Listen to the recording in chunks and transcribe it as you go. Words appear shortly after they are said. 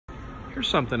Here's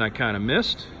something I kind of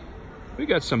missed. We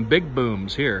got some big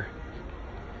booms here.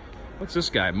 What's this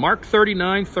guy? Mark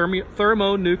 39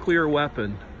 thermonuclear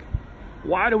weapon.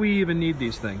 Why do we even need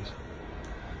these things?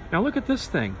 Now look at this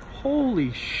thing.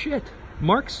 Holy shit.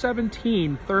 Mark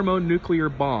 17 thermonuclear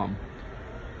bomb.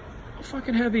 How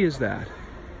fucking heavy is that?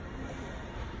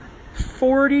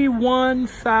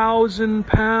 41,000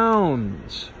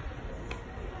 pounds.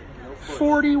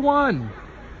 41.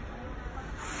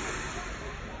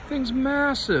 Thing's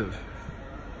massive.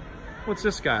 What's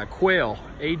this guy? Quail,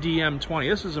 ADM-20.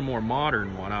 This is a more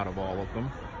modern one out of all of them.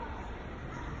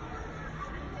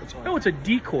 It's a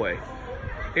decoy.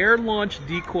 Air-launched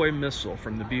decoy missile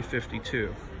from the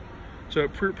B-52. So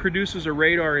it produces a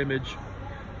radar image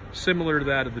similar to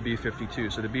that of the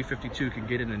B-52. So the B-52 can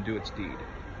get in and do its deed.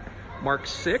 Mark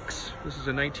 6. This is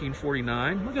a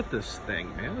 1949. Look at this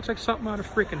thing, man. Looks like something out of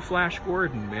freaking Flash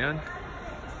Gordon, man.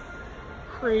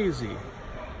 Crazy.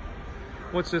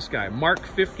 What's this guy? Mark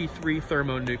 53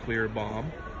 thermonuclear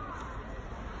bomb.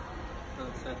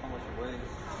 Doesn't say how much it weighs.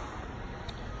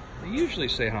 They usually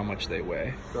say how much they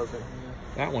weigh. Does it? Yeah.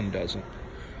 That one doesn't.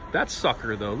 That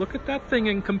sucker, though, look at that thing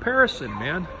in comparison,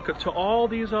 man, to all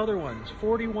these other ones.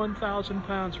 41,000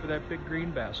 pounds for that big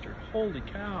green bastard. Holy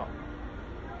cow.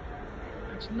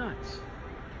 That's nuts.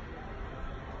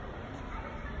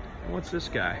 And what's this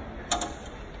guy?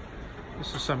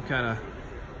 This is some kind of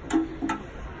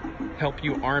help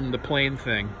you arm the plane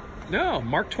thing. No,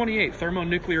 Mark 28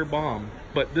 thermonuclear bomb.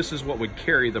 But this is what would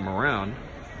carry them around.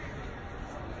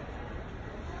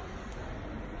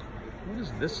 What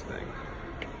is this thing?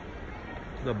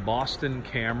 The Boston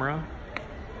camera.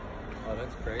 Oh,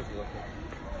 that's crazy looking.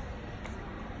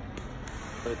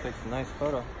 But it takes a nice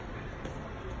photo.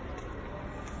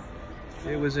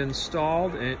 It was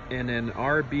installed in an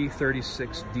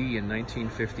RB-36D in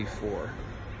 1954.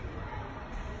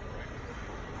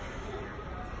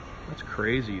 That's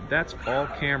crazy. That's all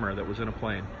camera that was in a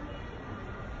plane.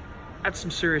 That's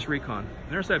some serious recon.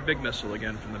 There's that big missile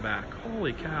again from the back.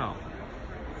 Holy cow.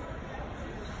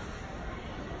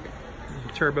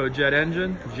 Turbojet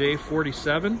engine,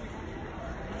 J-47,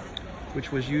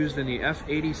 which was used in the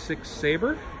F-86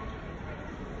 Sabre.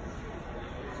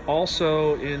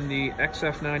 Also in the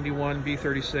XF-91,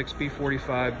 B-36,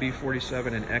 B-45,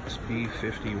 B-47, and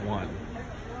XB-51.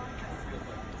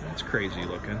 That's crazy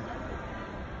looking.